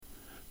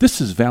This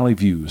is Valley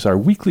Views, our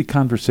weekly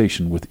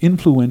conversation with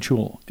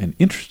influential and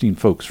interesting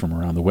folks from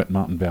around the Wet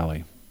Mountain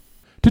Valley.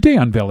 Today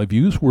on Valley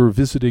Views, we're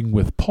visiting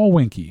with Paul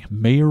Wenke,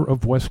 Mayor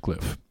of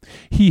Westcliffe.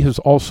 He has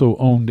also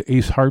owned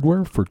Ace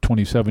Hardware for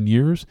 27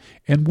 years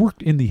and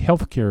worked in the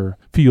healthcare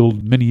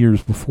field many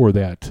years before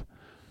that.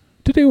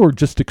 Today we're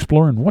just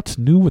exploring what's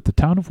new with the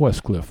town of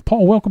Westcliffe.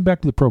 Paul, welcome back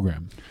to the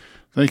program.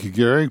 Thank you,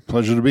 Gary.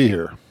 Pleasure to be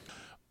here.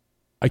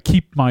 I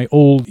keep my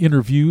old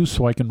interviews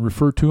so I can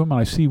refer to them, and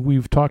I see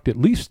we've talked at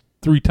least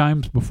 3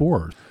 times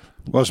before.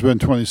 Well, it's been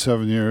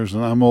 27 years,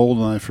 and I'm old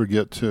and I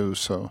forget too,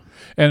 so.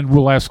 And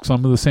we'll ask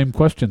some of the same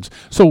questions.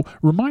 So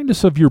remind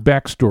us of your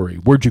backstory.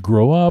 Where'd you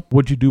grow up?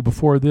 What'd you do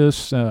before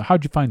this?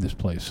 How'd you find this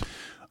place?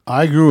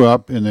 I grew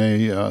up in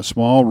a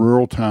small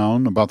rural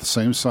town about the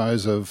same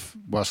size of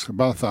Westcliffe,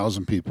 about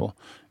 1,000 people,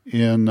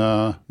 in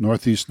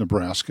northeast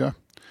Nebraska,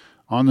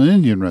 on an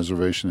Indian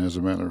reservation, as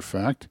a matter of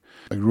fact.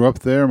 I grew up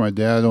there. My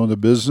dad owned a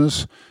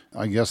business.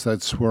 I guess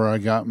that's where I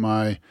got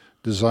my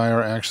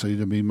desire actually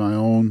to be my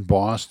own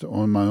boss, to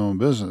own my own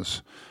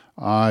business.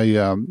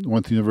 I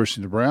went to the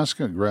University of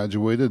Nebraska,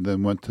 graduated,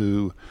 then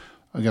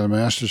I got a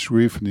master's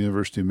degree from the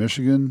University of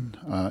Michigan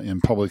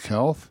in public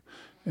health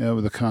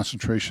with a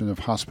concentration of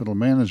hospital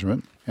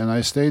management. And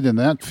I stayed in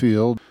that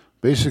field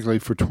basically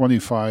for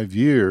 25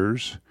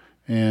 years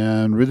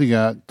and really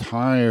got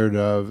tired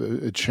of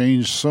it. It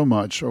changed so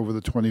much over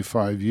the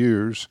 25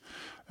 years.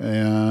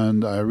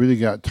 And I really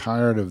got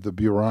tired of the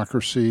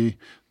bureaucracy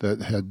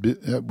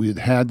that we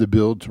had to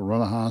build to run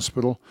a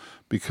hospital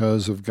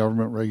because of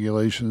government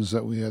regulations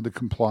that we had to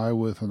comply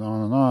with and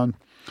on,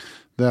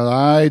 that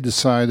I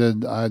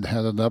decided I'd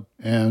had it up.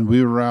 And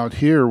we were out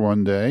here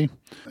one day,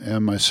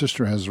 and my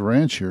sister has a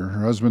ranch here.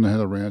 Her husband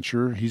had a ranch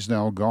here. He's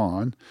now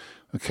gone,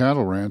 a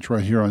cattle ranch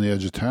right here on the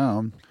edge of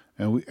town.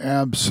 And we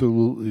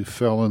absolutely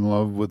fell in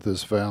love with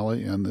this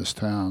valley and this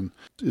town.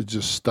 It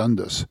just stunned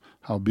us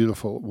how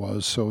beautiful it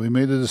was. So we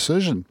made a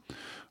decision.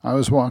 I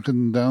was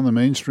walking down the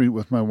main street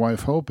with my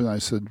wife, Hope, and I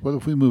said, what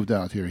if we moved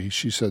out here?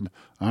 She said,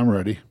 I'm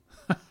ready.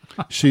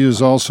 She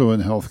is also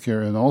in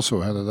healthcare and also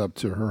headed up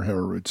to her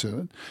hair roots in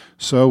it.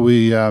 So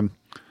we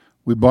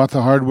bought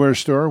the hardware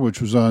store,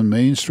 which was on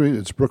Main Street.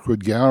 It's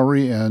Brookwood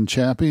Gallery and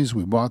Chappie's.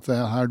 We bought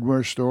that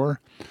hardware store.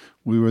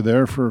 We were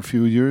there for a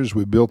few years.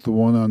 We built the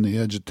one on the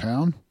edge of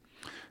town.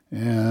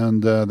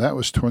 And that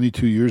was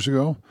 22 years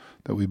ago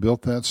that we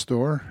built that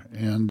store,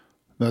 and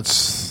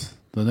that's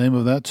the name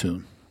of that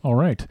tune. All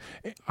right.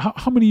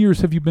 How many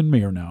years have you been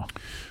mayor now?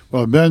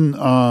 Well, I've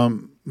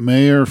been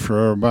mayor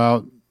for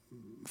about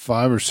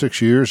 5 or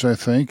 6 years, I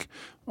think.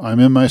 I'm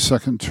in my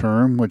second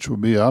term, which will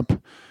be up,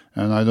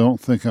 and I don't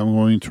think I'm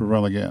going to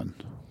run again.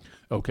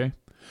 Okay.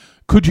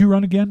 Could you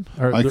run again?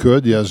 I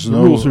could, yes. The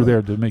rules are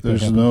there to make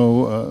that happen.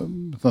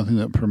 There's nothing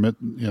that permit,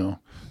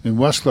 in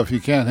Westcliffe,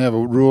 you can't have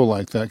a rule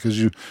like that because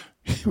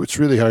it's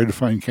really hard to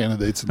find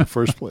candidates in the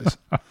first place.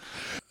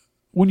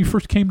 When you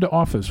first came to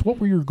office, what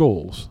were your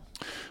goals?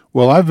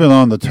 Well, I've been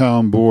on the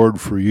town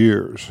board for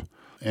years,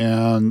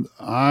 and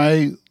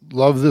I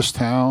love this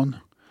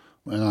town,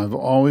 and I've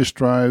always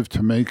strived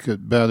to make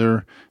it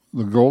better.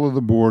 The goal of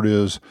the board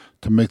is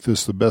to make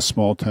this the best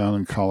small town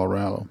in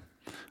Colorado.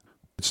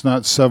 It's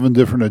not 7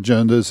 different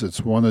agendas,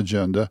 it's one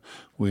agenda.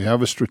 We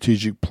have a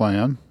strategic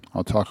plan.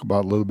 I'll talk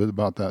about a little bit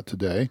about that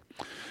today.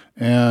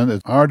 And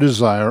it's our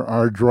desire,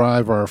 our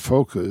drive, our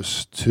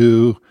focus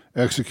to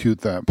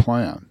execute that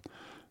plan.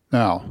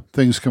 Now,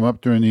 things come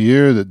up during the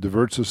year that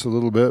diverts us a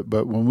little bit,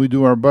 but when we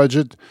do our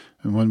budget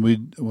and when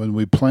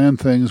we plan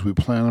things, we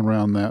plan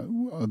around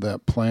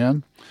that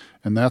plan.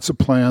 And that's a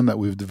plan that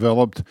we've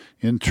developed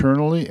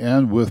internally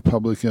and with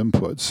public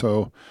input.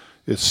 So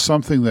it's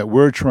something that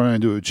we're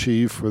trying to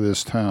achieve for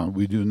this town.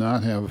 We do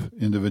not have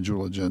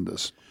individual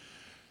agendas.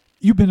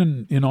 You've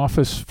been in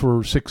office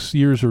for 6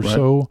 years or right.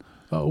 so.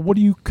 What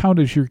do you count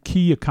as your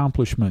key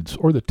accomplishments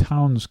or the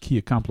town's key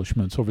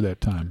accomplishments over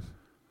that time?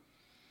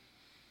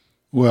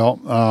 Well,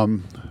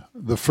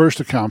 the first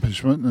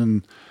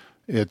accomplishment,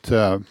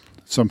 and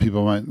some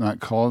people might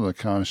not call it an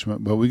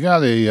accomplishment, but we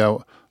got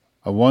a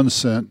 1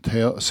 cent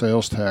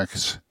sales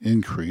tax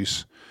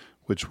increase,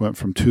 which went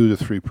from 2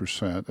 to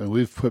 3%. And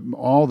we've put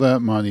all that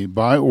money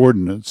by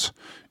ordinance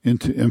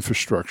into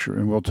infrastructure,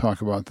 and we'll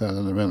talk about that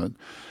in a minute.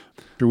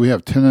 We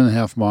have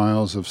 10.5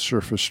 miles of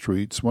surface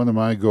streets. One of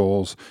my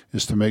goals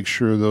is to make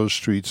sure those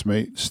streets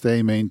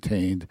stay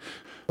maintained.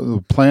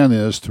 The plan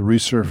is to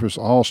resurface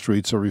all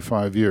streets every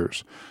 5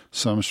 years.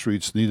 Some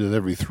streets need it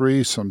every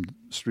 3, some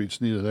streets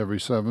need it every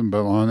 7,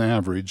 but on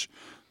average,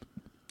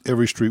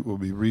 every street will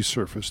be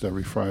resurfaced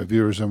every 5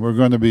 years. And we're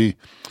going to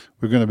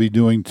be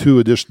doing 2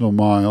 additional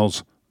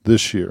miles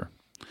this year.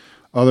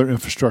 Other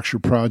infrastructure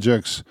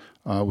projects,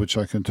 which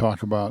I can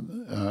talk about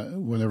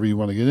whenever you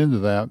want to get into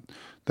that.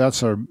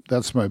 That's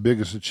my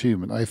biggest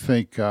achievement. I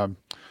think the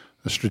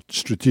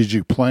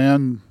strategic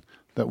plan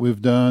that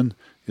we've done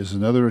is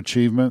another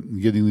achievement in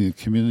getting the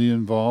community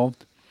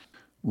involved.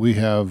 We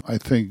have, I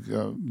think,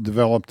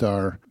 developed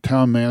our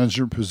town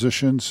manager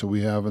position, so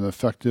we have an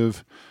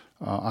effective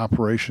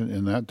operation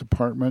in that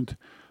department.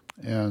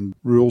 And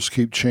rules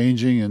keep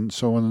changing and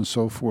so on and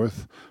so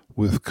forth.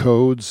 with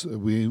codes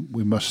we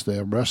must stay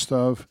abreast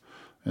of.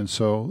 And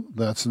so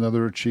that's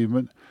another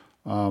achievement.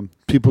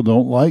 People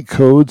don't like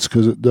codes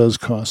because it does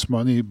cost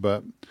money,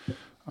 but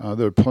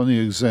there are plenty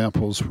of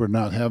examples where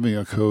not having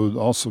a code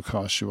also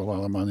costs you a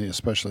lot of money,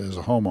 especially as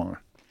a homeowner.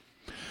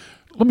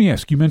 Let me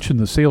ask, you mentioned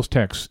the sales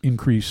tax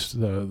increase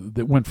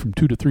that went from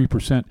 2 to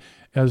 3%.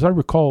 As I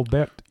recall,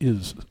 that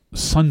is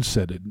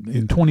sunsetted.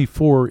 In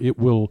 24, it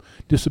will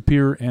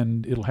disappear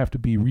and it'll have to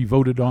be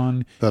revoted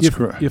on. That's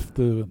correct.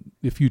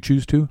 If you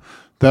choose to?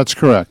 That's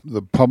correct.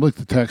 The public,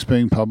 the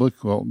tax-paying public,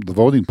 the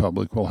voting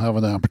public will have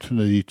an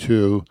opportunity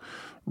to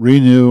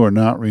renew or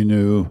not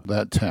renew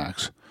that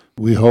tax.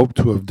 We hope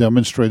to have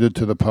demonstrated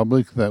to the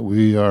public that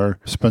we are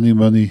spending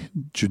money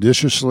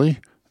judiciously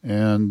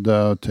and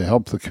to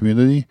help the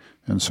community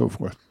and so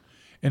forth.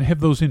 And have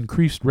those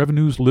increased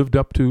revenues lived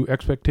up to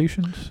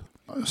expectations?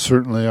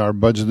 Certainly our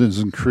budget has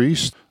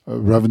increased.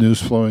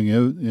 Revenues flowing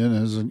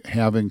in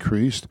have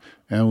increased,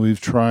 and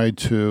we've tried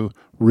to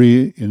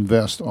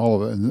reinvest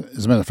all of it. And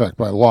as a matter of fact,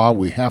 by law,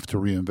 we have to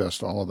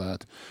reinvest all of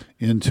that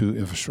into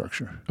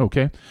infrastructure.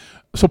 Okay.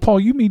 So, Paul,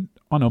 you meet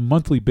on a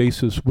monthly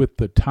basis with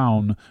the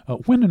town.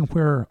 When and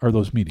where are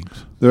those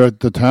meetings? They're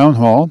at the town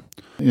hall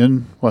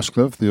in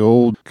Westcliffe, the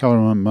old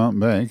Colorado Mountain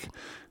Bank,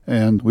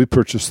 and we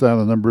purchased that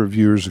a number of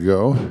years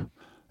ago.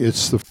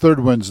 It's the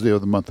third Wednesday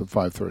of the month at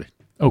 5:30.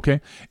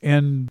 Okay.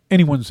 And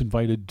anyone's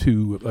invited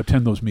to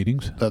attend those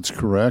meetings? That's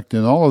correct.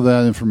 And all of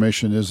that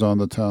information is on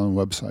the town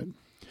website.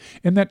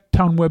 And that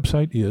town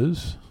website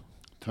is?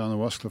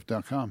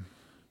 townofwestcliffe.com.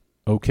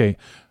 Okay.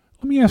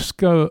 Let me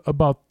ask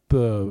about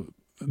the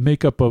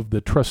makeup of the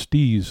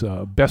trustees.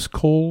 Bess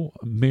Cole,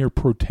 Mayor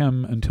Pro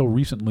Tem until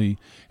recently,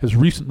 has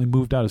recently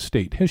moved out of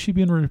state. Has she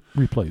been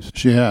replaced?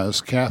 She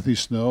has. Kathy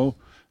Snow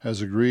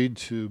has agreed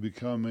to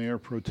become Mayor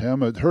Pro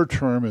Tem. Her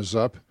term is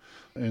up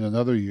in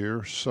another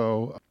year,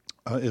 so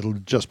it'll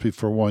just be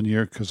for 1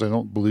 year because I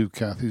don't believe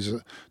Kathy's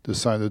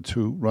decided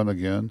to run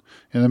again.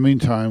 In the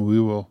meantime, we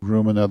will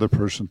groom another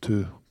person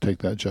to take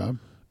that job.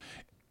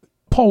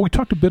 Paul, we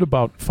talked a bit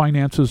about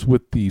finances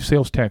with the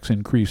sales tax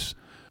increase.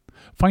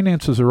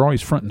 Finances are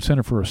always front and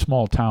center for a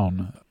small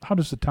town. How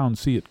does the town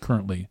see it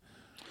currently?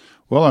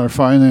 Well, our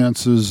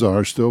finances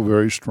are still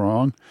very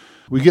strong.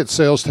 We get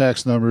sales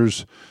tax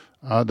numbers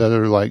that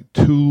are like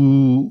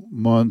 2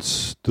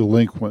 months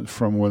delinquent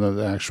from when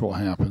it actually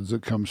happens.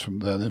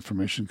 That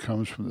information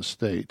comes from the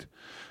state.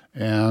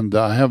 And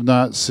I have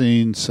not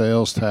seen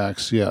sales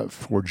tax yet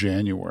for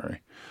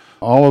January.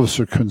 All of us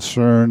are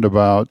concerned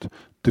about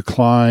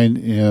decline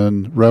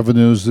in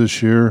revenues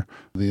this year,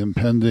 the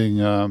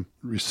impending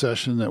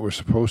recession that we're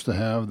supposed to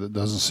have that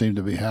doesn't seem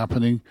to be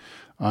happening.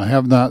 I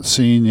have not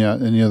seen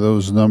yet any of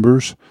those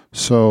numbers,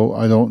 so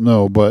I don't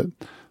know, but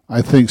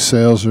I think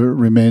sales are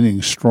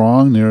remaining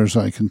strong, near as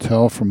I can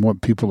tell from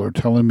what people are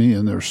telling me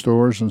in their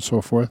stores and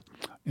so forth,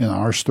 in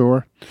our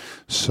store.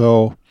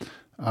 So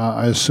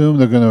I assume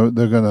they're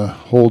gonna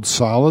hold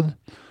solid.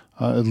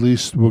 At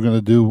least we're going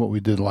to do what we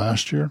did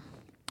last year.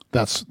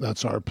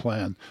 That's our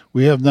plan.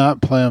 We have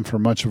not planned for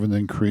much of an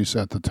increase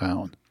at the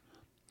town.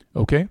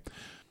 Okay.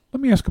 Let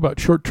me ask about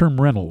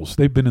short-term rentals.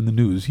 They've been in the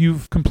news.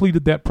 You've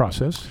completed that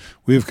process?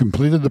 We have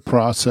completed the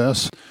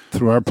process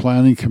through our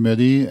planning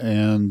committee,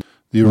 and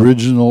the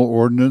original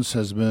ordinance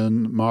has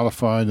been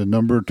modified a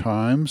number of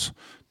times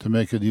to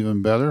make it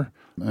even better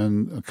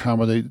and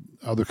accommodate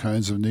other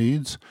kinds of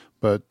needs.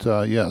 But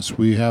yes,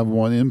 we have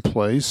one in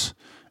place,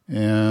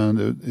 and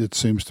it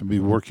seems to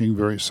be working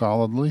very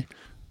solidly.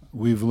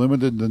 We've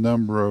limited the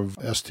number of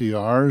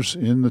STRs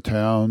in the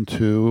town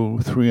to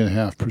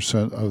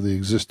 3.5% of the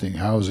existing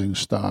housing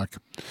stock.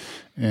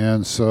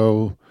 And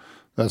so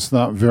that's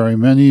not very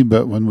many,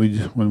 but when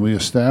we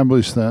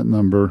established that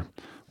number,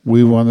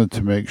 we wanted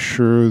to make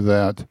sure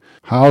that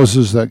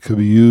houses that could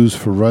be used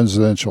for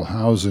residential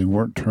housing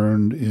weren't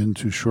turned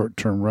into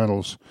short-term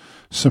rentals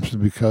simply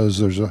because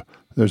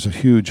there's a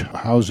huge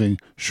housing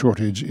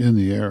shortage in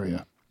the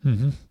area.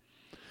 Mm-hmm.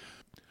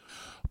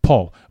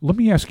 Paul, let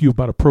me ask you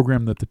about a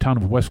program that the town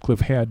of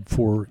Westcliffe had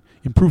for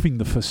improving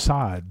the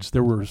facades.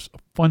 There were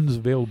funds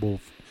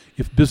available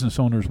if business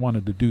owners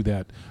wanted to do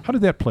that. How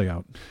did that play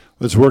out?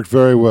 It's worked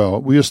very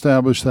well. We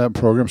established that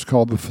program. It's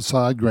called the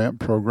Facade Grant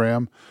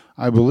Program,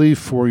 I believe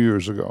 4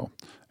 years ago.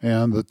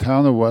 And the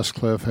town of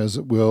Westcliffe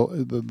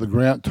the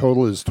grant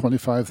total is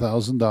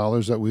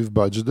 $25,000 that we've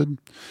budgeted.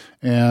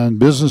 And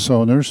business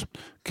owners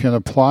can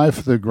apply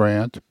for the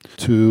grant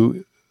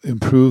to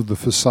improve the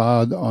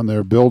facade on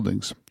their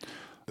buildings.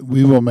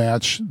 We will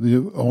match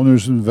the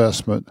owner's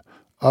investment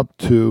up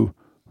to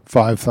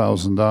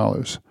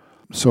 $5,000.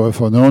 So if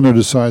an owner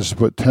decides to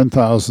put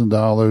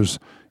 $10,000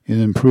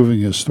 in improving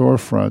his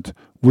storefront,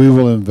 we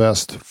will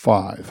invest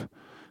 $5,000.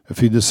 If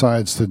he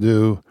decides to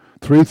do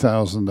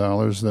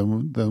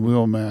 $3,000, then we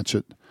will match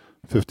it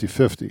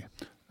 50-50.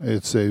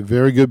 It's a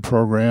very good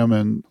program,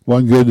 and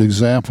one good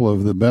example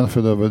of the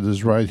benefit of it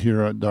is right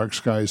here at Dark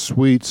Sky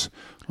Suites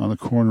on the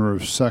corner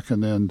of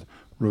 2nd and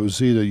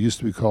Rosita. It used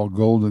to be called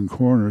Golden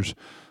Corners.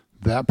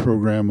 that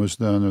program was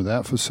done or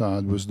that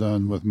facade was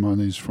done with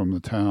monies from the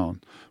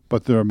town.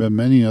 But there have been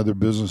many other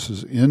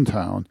businesses in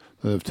town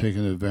that have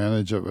taken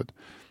advantage of it.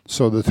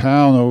 So the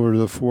town, over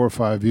the 4 or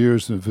 5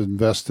 years, have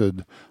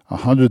invested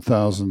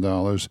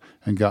 $100,000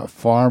 and got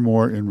far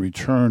more in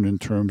return in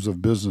terms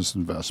of business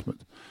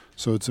investment.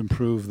 So it's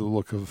improved the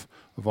look of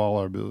all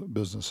our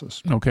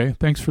businesses. Okay,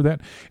 thanks for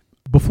that.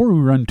 Before we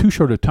run too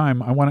short a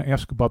time, I want to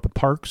ask about the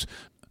parks,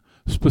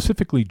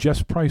 specifically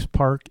Jess Price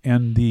Park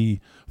and the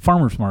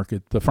farmers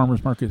market. The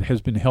farmers market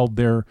has been held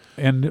there,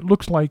 and it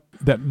looks like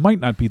that might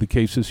not be the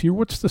case this year.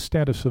 What's the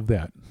status of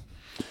that?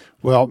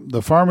 Well,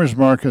 the farmers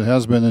market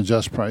has been in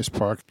Jess Price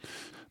Park.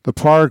 The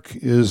park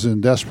is in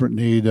desperate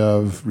need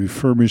of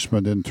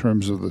refurbishment in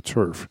terms of the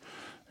turf.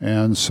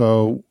 And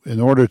so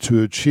in order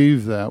to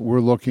achieve that,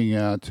 we're looking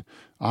at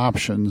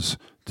options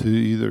to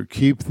either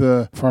keep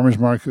the farmers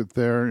market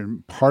there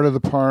in part of the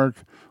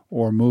park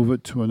or move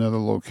it to another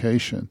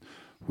location.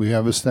 We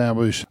have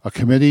established a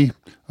committee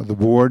of the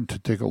board to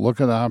take a look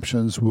at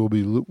options.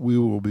 We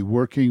will be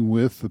working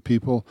with the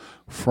people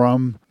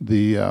from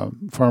the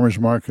farmers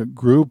market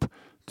group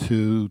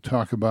to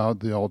talk about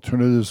the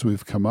alternatives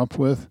we've come up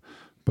with,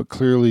 but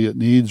clearly it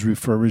needs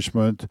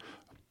refurbishment.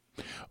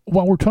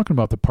 While we're talking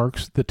about the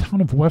parks, the town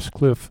of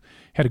Westcliffe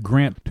had a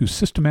grant to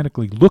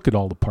systematically look at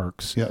all the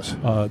parks. Yes.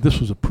 This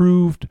was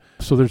approved,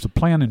 so there's a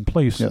plan in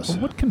place. Yes.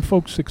 What can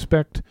folks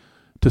expect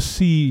to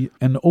see,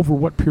 and over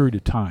what period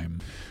of time?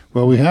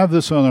 Well, we have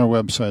this on our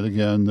website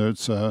again.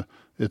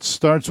 It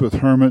starts with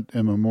Hermit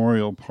and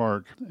Memorial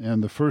Park,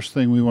 and the first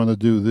thing we want to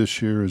do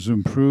this year is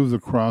improve the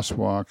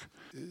crosswalk.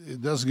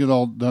 It doesn't get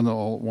all done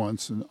all at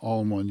once and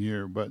all in 1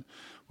 year, but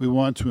we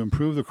want to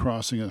improve the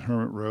crossing at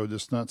Hermit Road.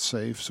 It's not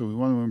safe, so we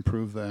want to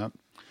improve that.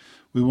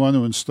 We want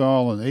to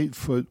install an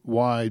 8-foot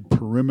wide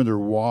perimeter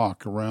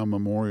walk around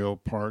Memorial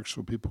Park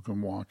so people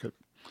can walk it.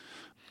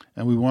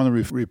 And we want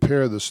to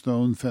repair the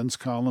stone fence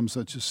columns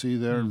that you see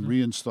there and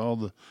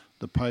reinstall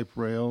the pipe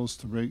rails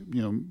to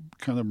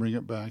kind of bring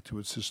it back to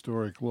its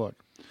historic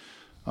look.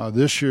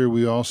 This year,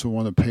 we also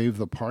want to pave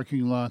the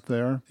parking lot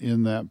there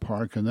in that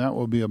park, and that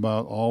will be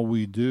about all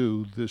we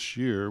do this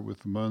year with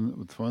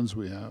the funds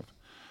we have.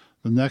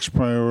 The next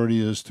priority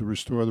is to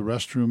restore the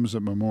restrooms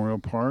at Memorial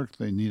Park.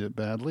 They need it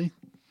badly.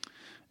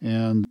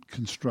 And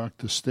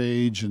construct a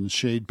stage and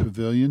shade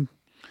pavilion,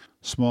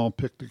 small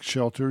picnic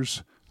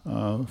shelters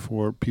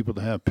for people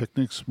to have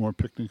picnics, more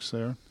picnics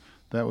there.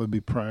 That would be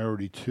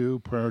priority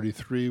 2. Priority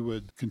 3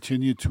 would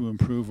continue to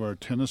improve our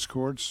tennis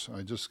courts.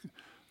 I just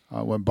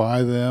went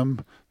by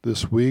them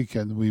this week,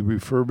 and we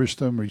refurbished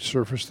them,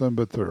 resurfaced them,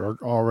 but there are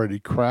already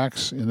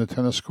cracks in the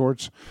tennis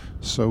courts,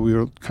 so we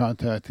are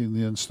contacting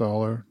the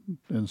installer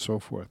and so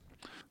forth.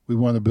 We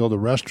want to build a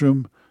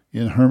restroom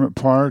in Hermit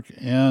Park,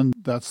 and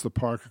that's the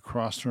park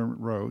across Hermit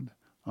Road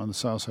on the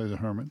south side of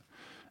Hermit.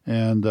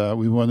 And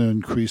we want to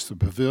increase the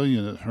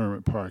pavilion at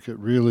Hermit Park. It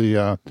really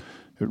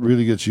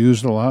gets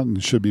used a lot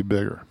and should be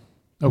bigger.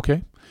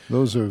 Okay.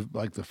 Those are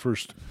like the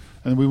first.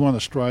 And we want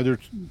a Strider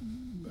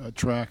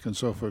track and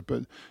so forth.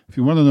 But if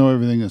you want to know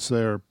everything that's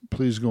there,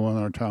 please go on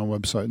our town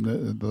website,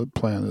 and the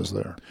plan is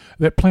there.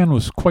 That plan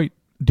was quite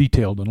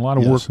detailed, and a lot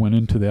of work went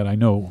into that, I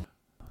know.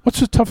 What's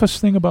the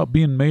toughest thing about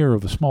being mayor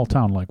of a small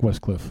town like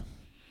Westcliffe?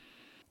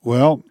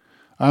 Well,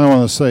 I don't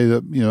want to say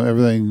that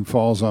everything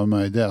falls on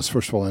my desk.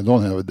 First of all, I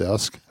don't have a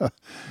desk.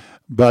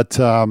 But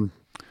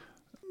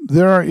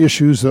there are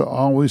issues that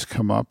always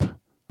come up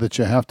that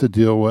you have to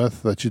deal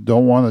with, that you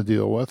don't want to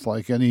deal with,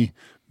 like any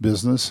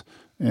business.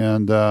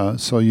 And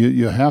so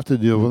you have to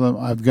deal with them.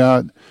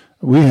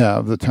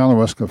 The town of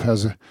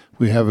Westcliffe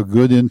we have a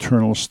good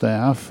internal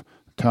staff,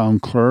 town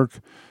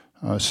clerk,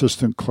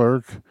 assistant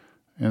clerk,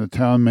 and a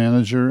town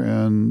manager,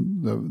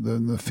 and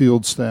the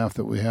field staff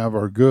that we have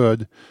are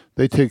good.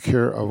 They take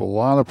care of a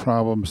lot of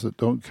problems that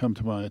don't come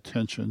to my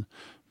attention.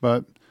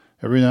 But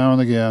every now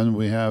and again,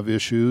 we have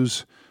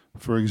issues.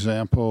 For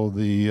example,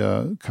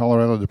 the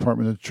Colorado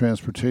Department of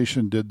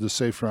Transportation did the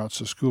Safe Routes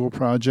to School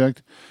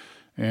project,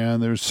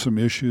 and there's some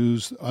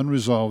issues,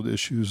 unresolved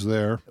issues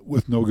there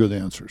with no good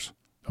answers.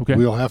 Okay.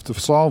 We'll have to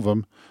solve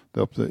them.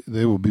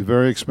 They will be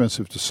very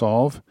expensive to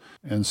solve,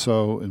 and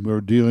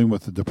we're dealing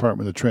with the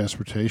Department of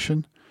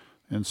Transportation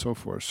and so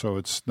forth. So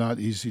it's not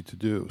easy to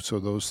do. So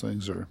those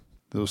things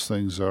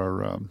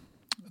are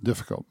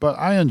difficult. But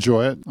I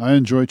enjoy it. I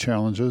enjoy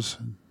challenges.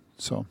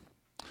 So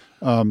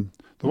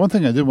the one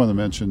thing I did want to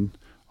mention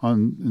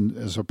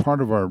as a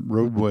part of our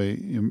roadway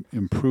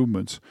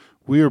improvements,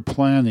 we are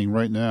planning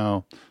right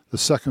now the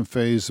second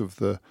phase of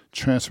the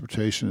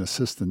Transportation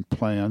Assistance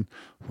Plan,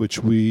 which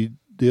we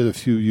did a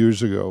few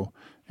years ago.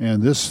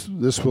 And this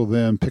will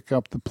then pick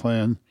up the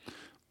plan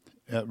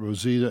at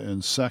Rosita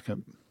and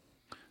 2nd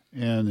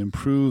and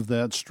improve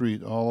that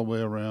street all the way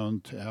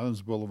around to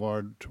Adams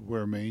Boulevard to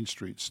where Main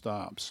Street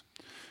stops.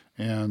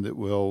 And it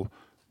will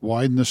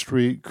widen the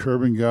street,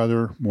 curb and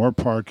gutter, more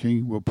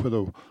parking. We'll put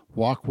a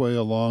walkway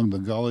along the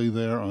gully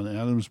there on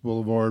Adams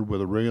Boulevard with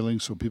a railing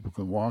so people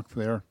can walk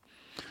there.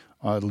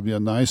 It'll be a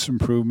nice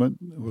improvement.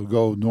 We'll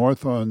go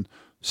north on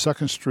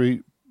 2nd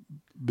Street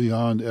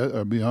beyond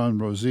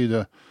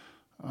Rosita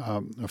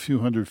a few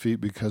hundred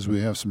feet because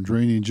we have some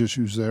drainage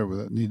issues there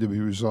that need to be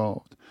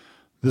resolved.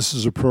 This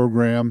is a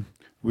program,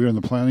 we're in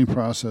the planning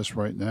process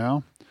right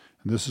now,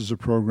 and this is a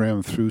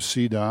program through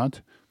CDOT.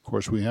 Of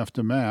course, we have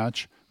to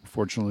match.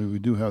 Fortunately, we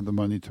do have the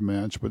money to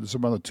match, but it's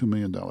about a $2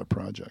 million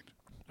project.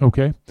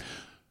 Okay.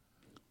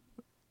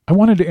 I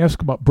wanted to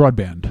ask about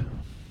broadband.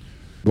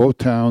 Both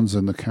towns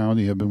and the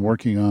county have been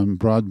working on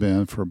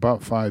broadband for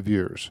about 5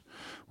 years.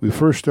 We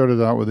first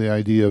started out with the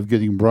idea of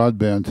getting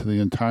broadband to the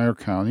entire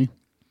county,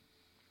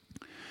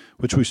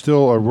 which we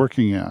still are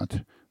working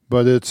at,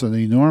 but it's an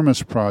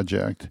enormous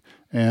project,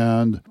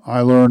 and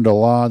I learned a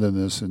lot in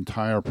this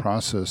entire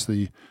process.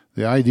 The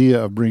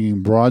idea of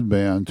bringing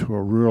broadband to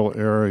a rural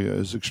area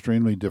is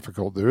extremely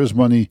difficult. There is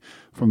money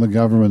from the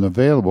government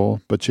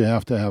available, but you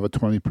have to have a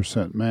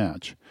 20%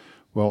 match.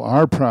 Well,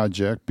 our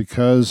project,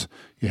 because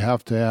you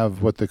have to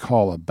have what they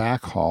call a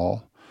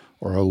backhaul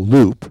or a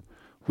loop,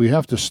 we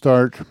have to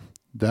start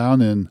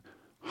down in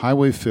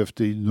Highway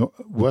 50,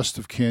 west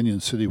of Canyon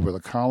City, where the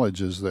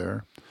college is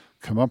there,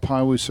 come up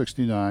Highway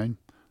 69,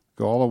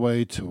 go all the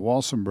way to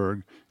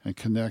Walsenburg, and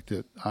connect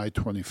at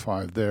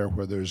I-25 there,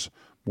 where there's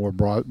more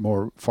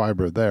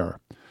fiber there.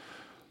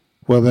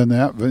 Well, then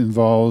that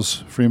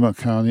involves Fremont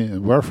County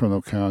and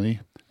Huerfano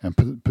County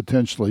and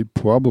potentially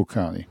Pueblo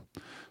County.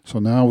 So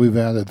now we've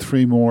added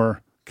 3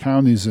 more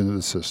counties into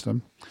the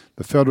system.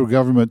 The federal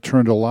government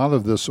turned a lot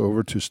of this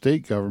over to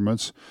state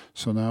governments,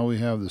 so now we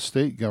have the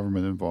state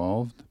government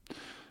involved.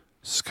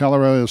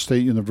 Colorado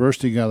State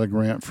University got a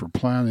grant for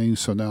planning,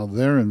 so now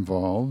they're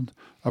involved.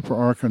 Upper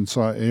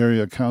Arkansas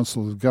Area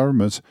Council of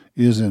Governments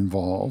is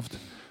involved.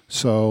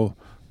 So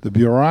the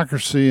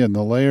bureaucracy and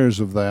the layers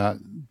of that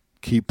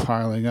keep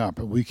piling up,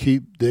 and we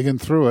keep digging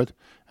through it.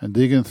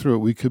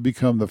 We could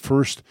become the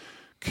first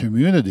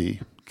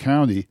county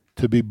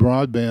to be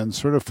broadband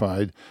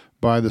certified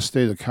by the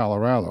state of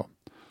Colorado.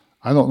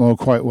 I don't know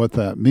quite what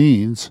that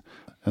means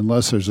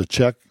unless there's a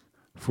check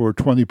for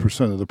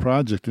 20% of the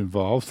project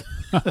involved,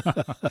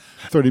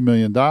 $30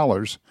 million.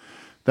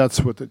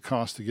 That's what it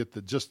costs to get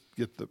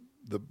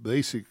the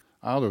basic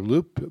outer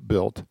loop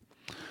built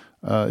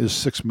is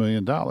 $6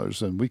 million,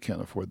 and we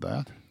can't afford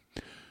that.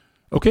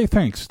 Okay,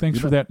 thanks. Thanks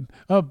for that.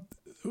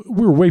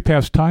 We're way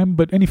past time,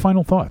 but any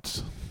final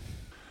thoughts?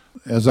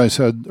 As I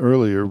said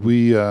earlier,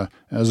 we,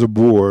 as a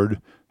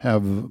board,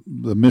 have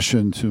the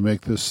mission to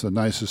make this the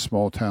nicest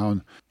small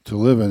town to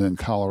live in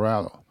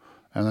Colorado.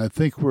 And I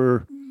think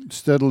we're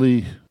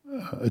steadily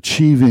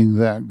achieving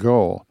that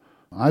goal.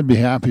 I'd be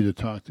happy to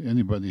talk to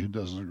anybody who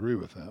doesn't agree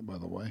with that, by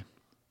the way.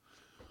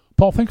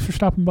 Paul, thanks for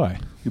stopping by.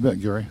 You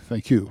bet, Gary.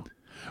 Thank you.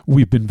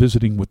 We've been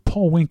visiting with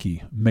Paul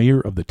Wenke, mayor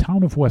of the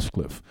town of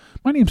Westcliffe.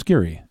 My name's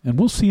Gary, and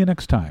we'll see you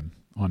next time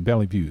on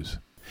Valley Views.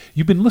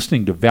 You've been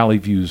listening to Valley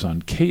Views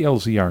on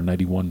KLZR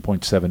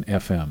 91.7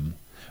 FM.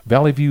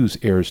 Valley Views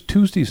airs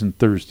Tuesdays and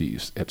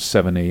Thursdays at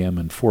 7 a.m.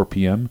 and 4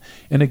 p.m.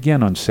 and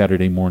again on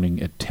Saturday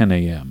morning at 10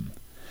 a.m.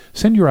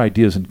 Send your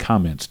ideas and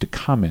comments to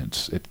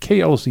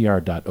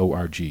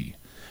comments@klzr.org.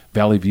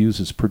 Valley Views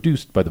is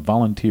produced by the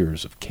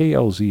volunteers of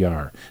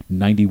KLZR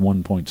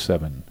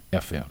 91.7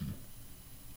 FM.